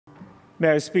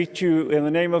May I speak to you in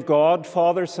the name of God,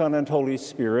 Father, Son, and Holy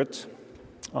Spirit.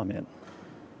 Amen.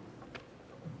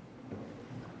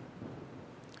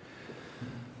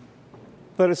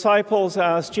 The disciples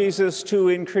asked Jesus to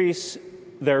increase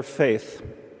their faith.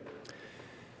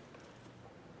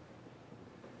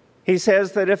 He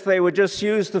says that if they would just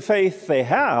use the faith they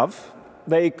have,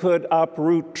 they could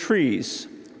uproot trees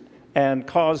and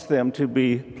cause them to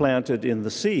be planted in the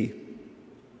sea.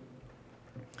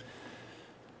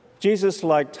 Jesus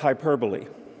liked hyperbole.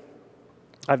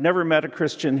 I've never met a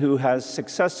Christian who has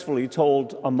successfully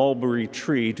told a mulberry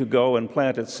tree to go and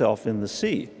plant itself in the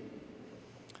sea.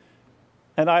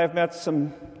 And I have met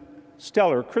some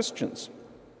stellar Christians.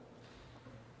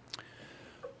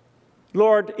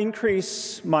 Lord,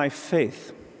 increase my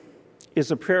faith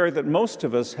is a prayer that most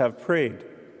of us have prayed.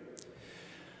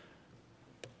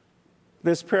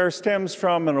 This prayer stems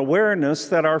from an awareness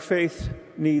that our faith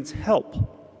needs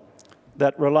help,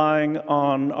 that relying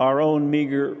on our own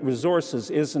meager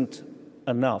resources isn't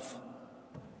enough.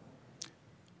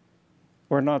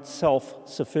 We're not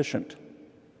self-sufficient.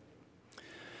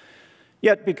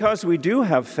 Yet, because we do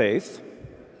have faith,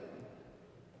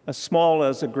 as small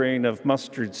as a grain of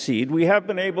mustard seed, we have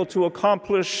been able to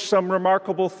accomplish some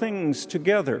remarkable things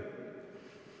together.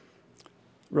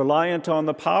 Reliant on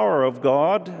the power of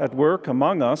God at work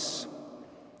among us,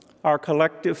 our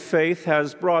collective faith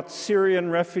has brought Syrian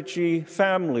refugee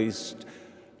families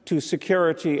to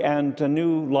security and a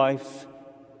new life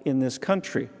in this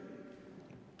country.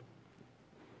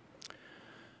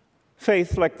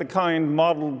 Faith, like the kind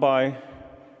modeled by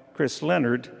Chris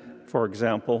Leonard, for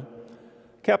example,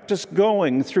 kept us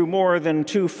going through more than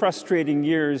 2 frustrating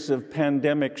years of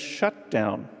pandemic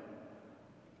shutdown.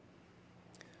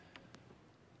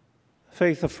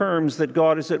 Faith affirms that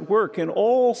God is at work in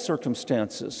all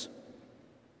circumstances,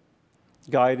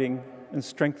 guiding and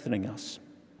strengthening us.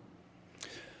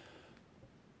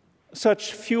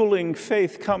 Such fueling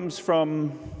faith comes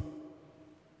from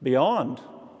beyond.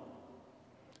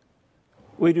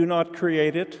 We do not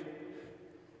create it,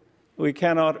 we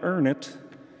cannot earn it,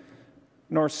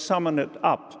 nor summon it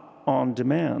up on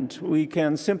demand. We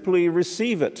can simply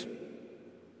receive it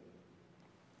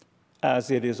as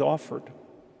it is offered.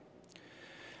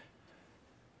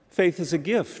 Faith is a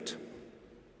gift.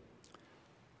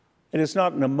 It is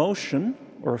not an emotion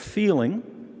or a feeling.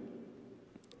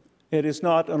 It is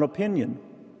not an opinion.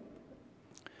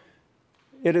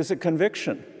 It is a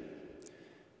conviction.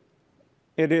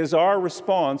 It is our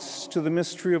response to the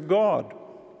mystery of God.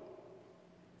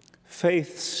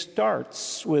 Faith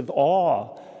starts with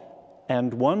awe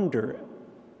and wonder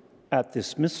at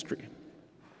this mystery.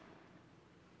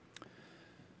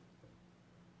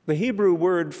 The Hebrew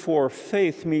word for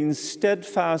faith means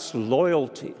steadfast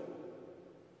loyalty.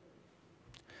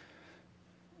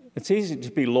 It's easy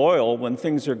to be loyal when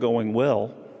things are going well,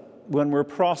 when we're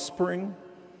prospering,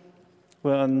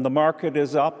 when the market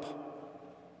is up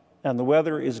and the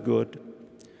weather is good.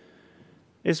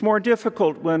 It's more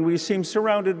difficult when we seem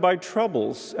surrounded by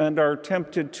troubles and are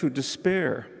tempted to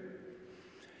despair.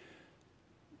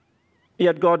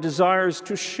 Yet God desires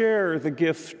to share the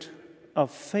gift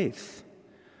of faith,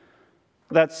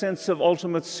 that sense of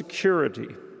ultimate security,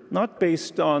 not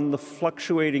based on the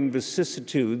fluctuating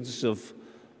vicissitudes of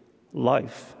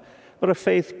life, but a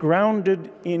faith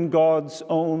grounded in God's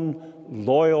own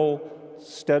loyal,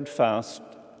 steadfast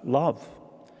love.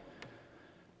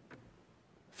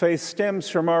 Faith stems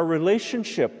from our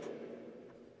relationship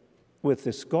with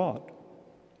this God.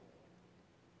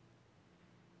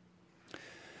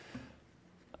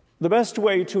 The best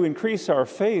way to increase our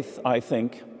faith, I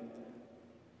think,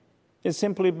 is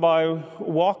simply by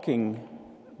walking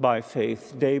by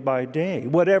faith day by day,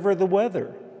 whatever the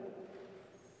weather.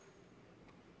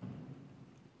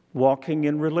 Walking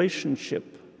in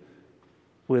relationship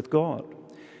with God.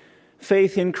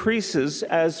 Faith increases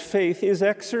as faith is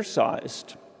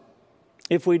exercised.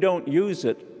 If we don't use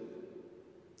it,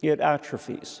 it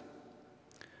atrophies.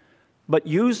 But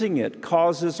using it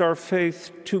causes our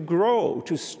faith to grow,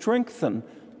 to strengthen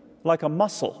like a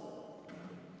muscle.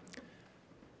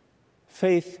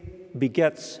 Faith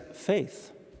begets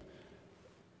faith.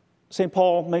 St.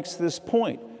 Paul makes this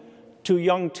point to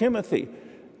young Timothy.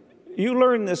 You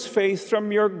learn this faith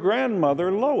from your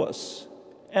grandmother, Lois,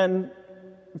 and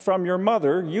from your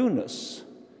mother, Eunice.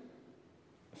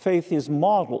 Faith is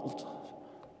modeled.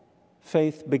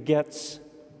 Faith begets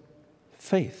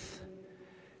faith.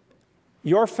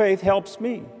 Your faith helps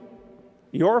me.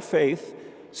 Your faith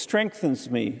strengthens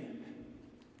me,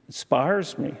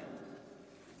 inspires me,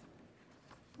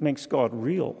 makes God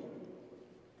real.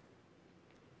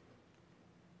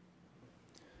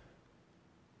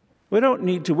 We don't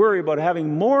need to worry about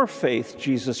having more faith,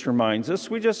 Jesus reminds us.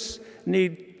 We just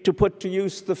need to put to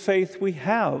use the faith we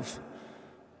have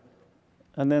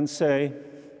and then say,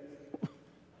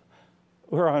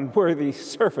 we're unworthy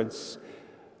servants.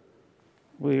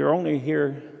 We are only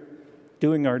here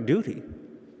doing our duty.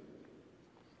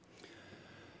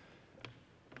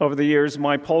 Over the years,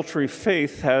 my paltry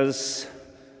faith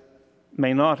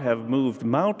may not have moved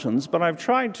mountains, but I've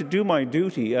tried to do my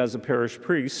duty as a parish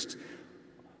priest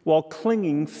while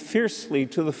clinging fiercely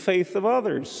to the faith of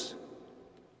others.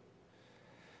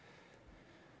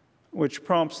 Which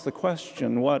prompts the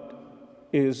question, what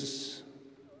is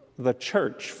the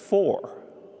church for?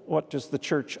 What does the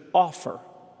church offer?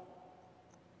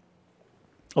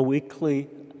 A weekly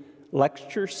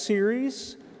lecture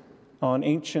series on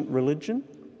ancient religion?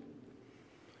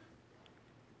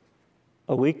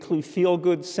 A weekly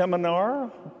feel-good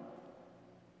seminar?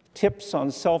 Tips on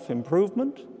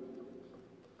self-improvement?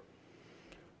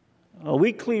 A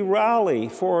weekly rally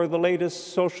for the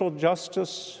latest social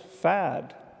justice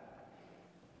fad?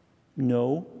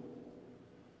 No.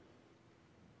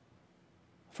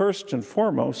 First and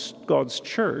foremost, God's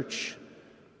church,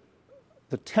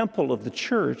 the temple of the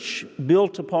church,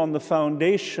 built upon the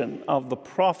foundation of the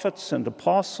prophets and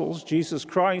apostles, Jesus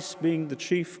Christ being the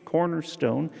chief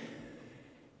cornerstone,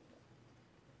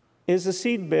 is a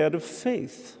seedbed of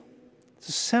faith. It's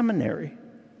a seminary.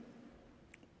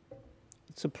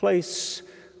 It's a place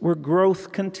where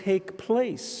growth can take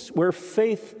place, where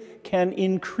faith can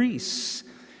increase.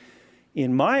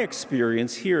 In my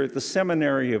experience here at the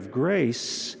Seminary of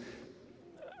Grace,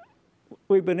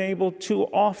 we've been able to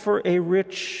offer a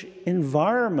rich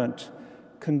environment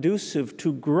conducive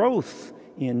to growth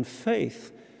in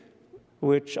faith,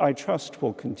 which I trust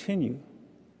will continue.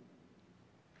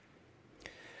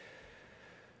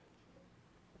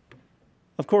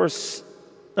 Of course,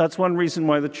 that's one reason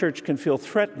why the church can feel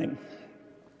threatening.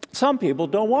 Some people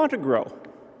don't want to grow.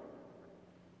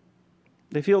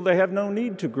 They feel they have no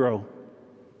need to grow.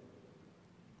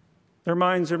 Their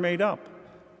minds are made up.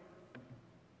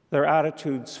 Their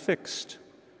attitudes fixed.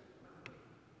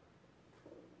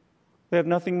 They have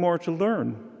nothing more to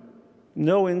learn,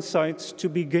 no insights to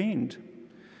be gained.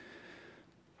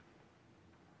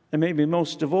 And maybe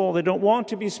most of all, they don't want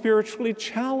to be spiritually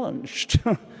challenged,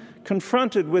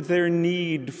 confronted with their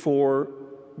need for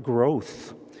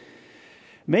growth.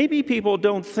 Maybe people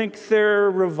don't think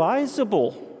they're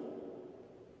revisable,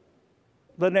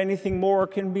 that anything more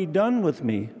can be done with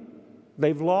me.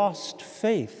 They've lost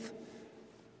faith.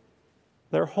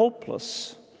 They're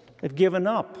hopeless. They've given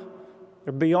up.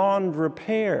 They're beyond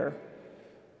repair.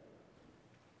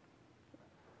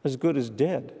 As good as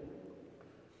dead.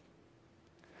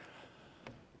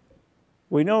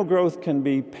 We know growth can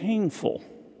be painful.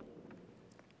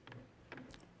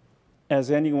 As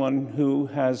anyone who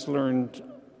has learned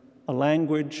a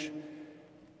language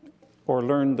or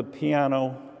learned the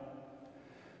piano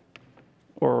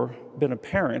or been a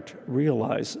parent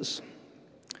realizes.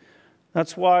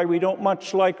 That's why we don't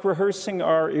much like rehearsing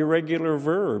our irregular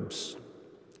verbs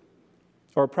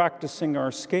or practicing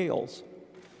our scales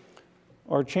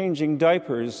or changing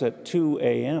diapers at 2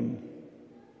 a.m.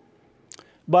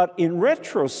 But in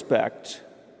retrospect,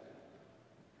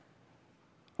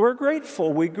 we're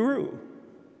grateful we grew.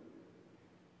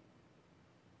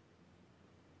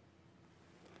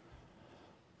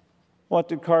 What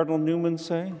did Cardinal Newman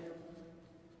say?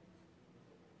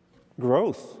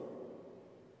 Growth,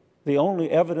 the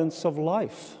only evidence of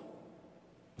life.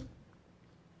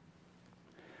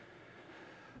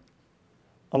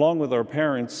 Along with our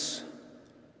parents,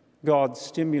 God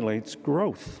stimulates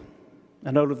growth.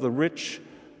 And out of the rich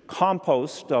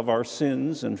compost of our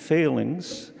sins and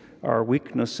failings, our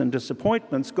weakness and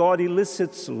disappointments, God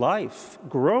elicits life,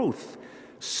 growth,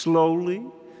 slowly,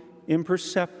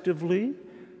 imperceptibly.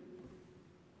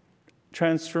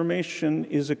 Transformation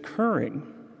is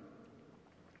occurring.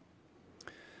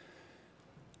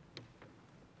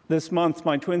 This month,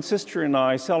 my twin sister and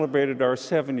I celebrated our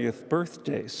 70th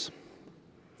birthdays.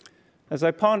 As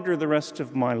I ponder the rest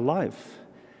of my life,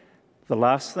 the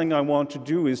last thing I want to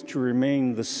do is to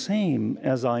remain the same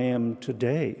as I am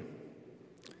today.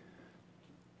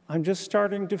 I'm just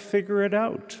starting to figure it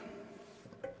out,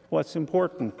 what's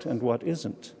important and what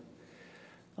isn't.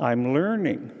 I'm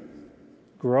learning,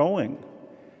 growing,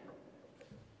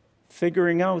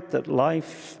 figuring out that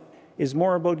life is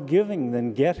more about giving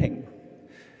than getting.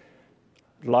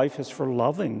 Life is for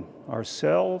loving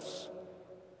ourselves,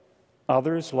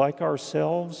 others like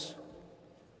ourselves,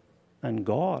 and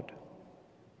God.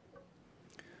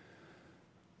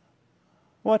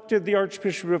 What did the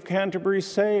Archbishop of Canterbury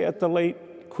say at the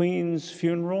late Queen's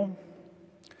funeral?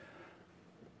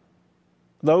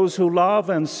 Those who love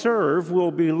and serve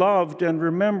will be loved and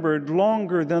remembered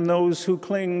longer than those who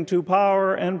cling to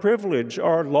power and privilege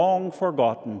are long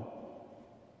forgotten.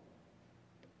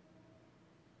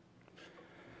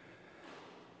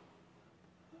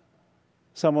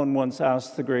 Someone once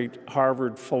asked the great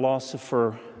Harvard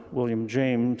philosopher William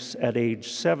James at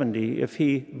age 70 if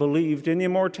he believed in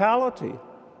immortality.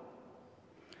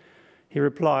 He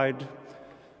replied,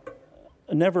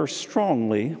 "Never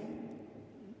strongly,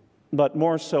 but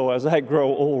more so as I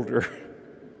grow older."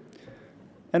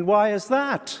 And why is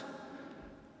that?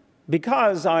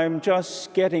 Because I'm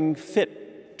just getting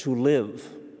fit to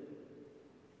live.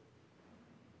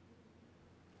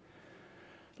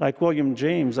 Like William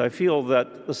James, I feel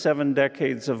that the 7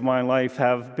 decades of my life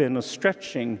have been a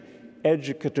stretching,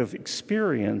 educative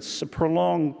experience, a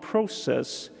prolonged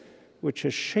process which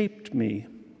has shaped me,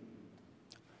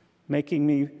 making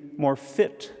me more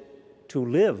fit to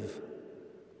live.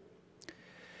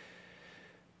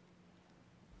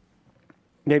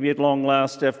 Maybe at long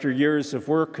last, after years of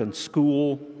work and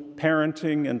school,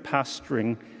 parenting and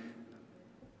pastoring,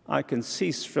 I can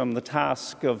cease from the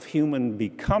task of human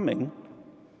becoming,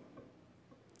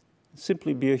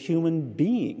 simply be a human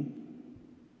being.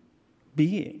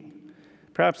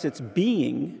 Perhaps it's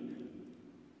being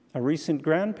a recent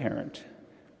grandparent,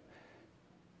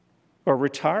 or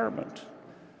retirement,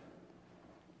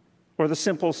 or the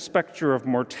simple specter of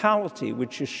mortality,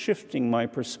 which is shifting my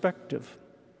perspective.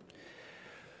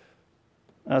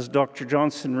 As Dr.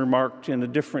 Johnson remarked in a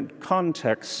different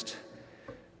context,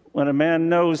 when a man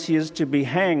knows he is to be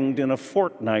hanged in a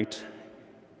fortnight,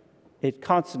 it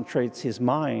concentrates his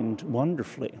mind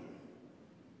wonderfully.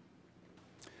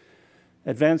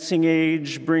 Advancing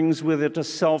age brings with it a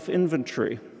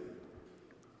self-inventory,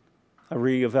 a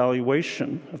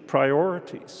re-evaluation of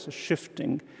priorities, a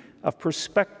shifting of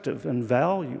perspective and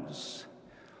values.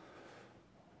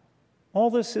 All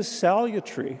this is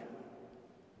salutary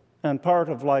and part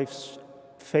of life's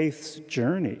faith's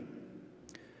journey.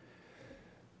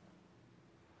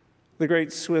 The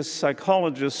great Swiss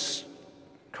psychologist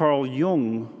Carl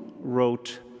Jung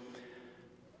wrote,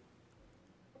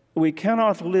 "We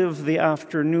cannot live the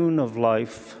afternoon of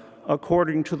life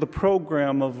according to the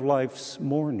program of life's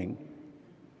morning.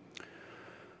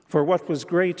 For what was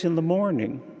great in the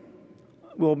morning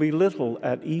will be little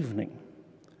at evening,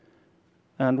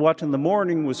 and what in the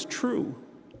morning was true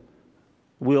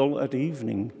will at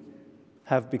evening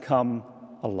have become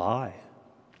a lie."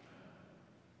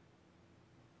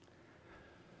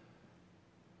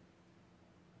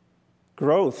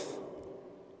 Growth,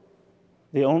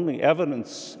 the only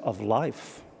evidence of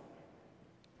life.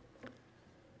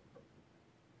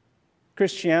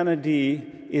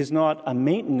 Christianity is not a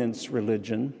maintenance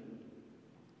religion,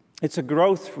 it's a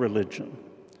growth religion.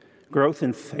 Growth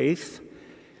in faith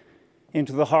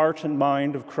into the heart and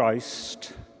mind of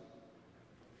Christ.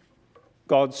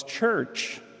 God's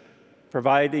church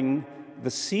providing the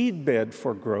seedbed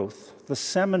for growth, the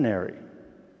seminary.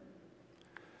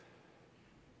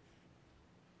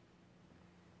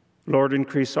 Lord,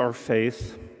 increase our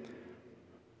faith.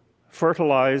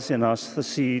 Fertilize in us the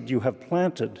seed you have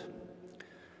planted,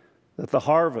 that the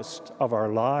harvest of our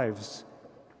lives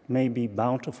may be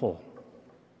bountiful.